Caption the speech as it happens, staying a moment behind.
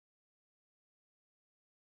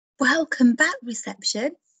Welcome back,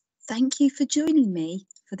 reception. Thank you for joining me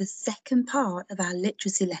for the second part of our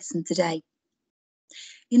literacy lesson today.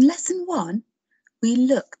 In lesson 1, we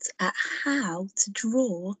looked at how to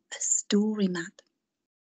draw a story map.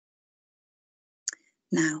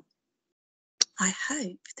 Now, I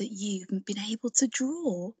hope that you've been able to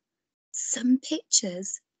draw some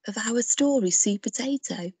pictures of our story, Sweet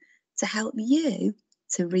Potato, to help you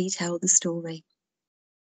to retell the story.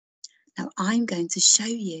 Now, I'm going to show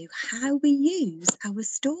you how we use our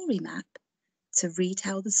story map to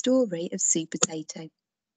retell the story of Sweet Potato.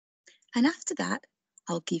 And after that,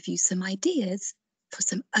 I'll give you some ideas for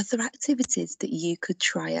some other activities that you could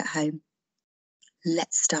try at home.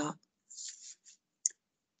 Let's start.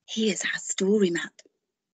 Here's our story map.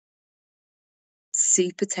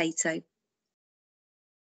 Sweet Potato.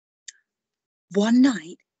 One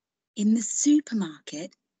night in the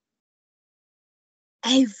supermarket,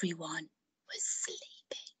 everyone was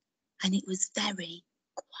sleeping and it was very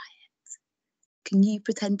quiet. Can you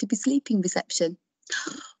pretend to be sleeping, reception?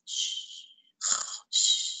 Shh,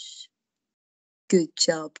 shh. Good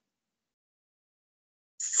job.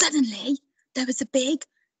 Suddenly, there was a big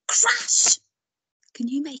crash. Can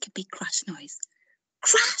you make a big crash noise?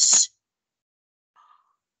 Crash!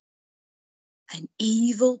 An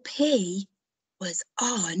evil pea was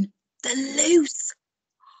on the loose.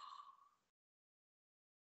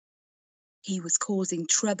 He was causing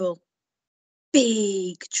trouble.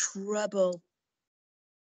 Big trouble.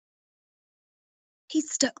 He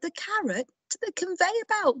stuck the carrot to the conveyor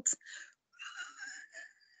belt.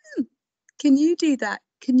 Can you do that?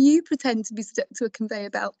 Can you pretend to be stuck to a conveyor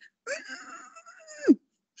belt?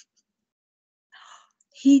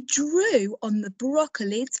 He drew on the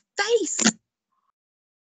broccoli's face.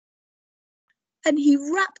 And he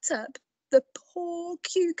wrapped up the poor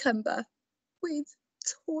cucumber with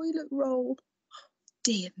toilet roll.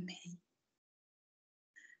 Dear me.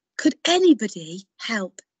 Could anybody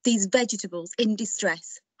help these vegetables in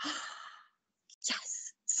distress?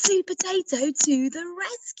 Yes, Sweet Potato to the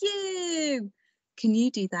rescue. Can you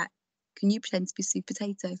do that? Can you pretend to be Sweet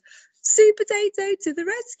Potato? Sweet Potato to the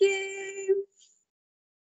rescue.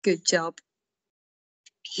 Good job.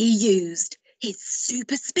 He used his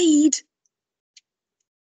super speed.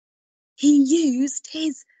 He used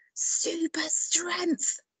his super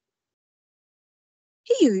strength.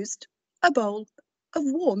 He used a bowl of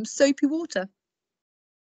warm soapy water.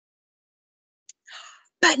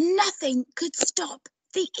 But nothing could stop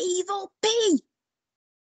the evil bee.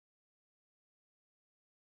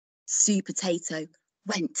 Sweet Potato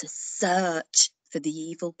went to search for the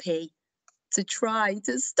evil pea to try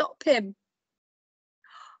to stop him.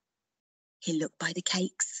 He looked by the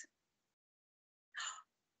cakes.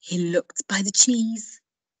 He looked by the cheese.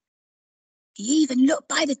 He even looked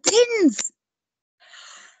by the tins.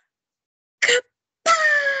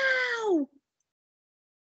 Kapow!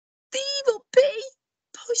 The evil pea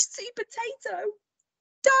pushed Sweet Potato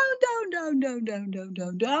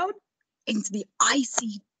down into the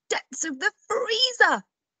icy depths of the freezer.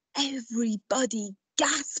 Everybody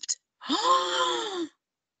gasped.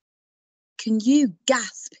 Can you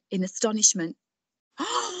gasp in astonishment?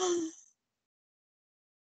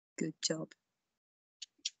 Good job.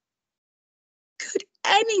 Could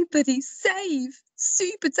anybody save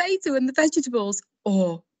Sweet Potato and the vegetables?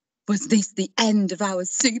 Or was this the end of our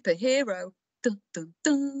superhero? Dun, dun,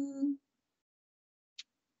 dun.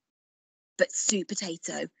 But Sweet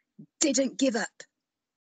Potato didn't give up.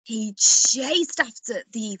 He chased after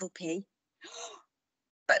the evil pea.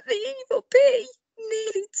 But the evil pea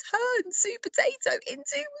nearly turned Sweet Potato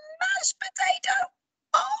into mashed potato.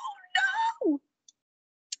 Oh no!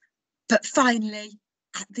 But finally,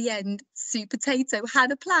 at the end, Sweet Potato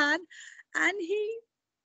had a plan and he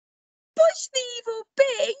pushed the evil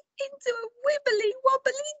pea into a wibbly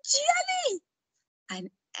wobbly jelly. And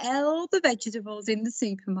all the vegetables in the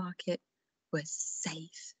supermarket were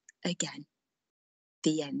safe again.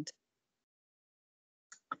 The end.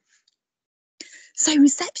 So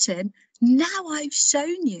reception, now I've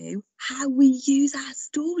shown you how we use our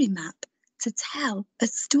story map to tell a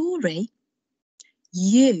story.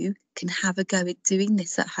 You can have a go at doing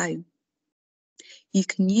this at home. You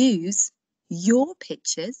can use your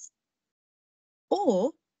pictures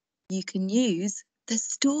or you can use the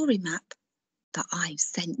story map that I've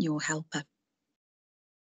sent your helper.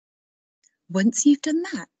 Once you've done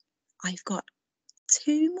that, I've got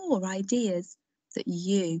 2 more ideas that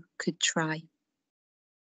you could try.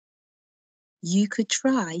 You could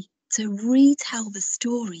try to retell the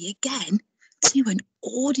story again to an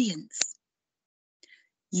audience.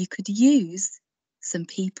 You could use some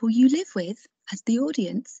people you live with as the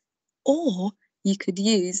audience, or You could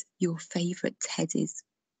use your favourite teddies.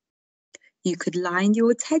 You could line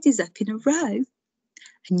your teddies up in a row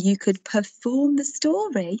and you could perform the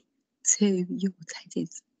story to your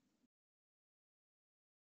teddies.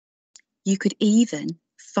 You could even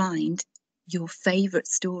find your favourite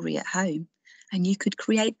story at home and you could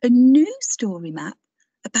create a new story map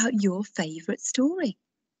about your favourite story.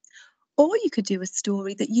 Or you could do a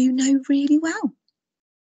story that you know really well,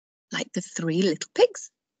 like The Three Little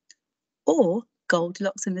Pigs or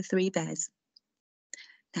Goldilocks and the Three Bears.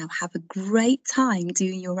 Now have a great time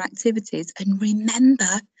doing your activities and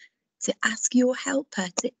remember to ask your helper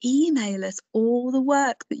to email us all the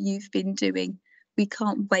work that you've been doing. We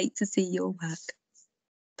can't wait to see your work.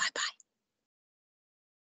 Bye bye.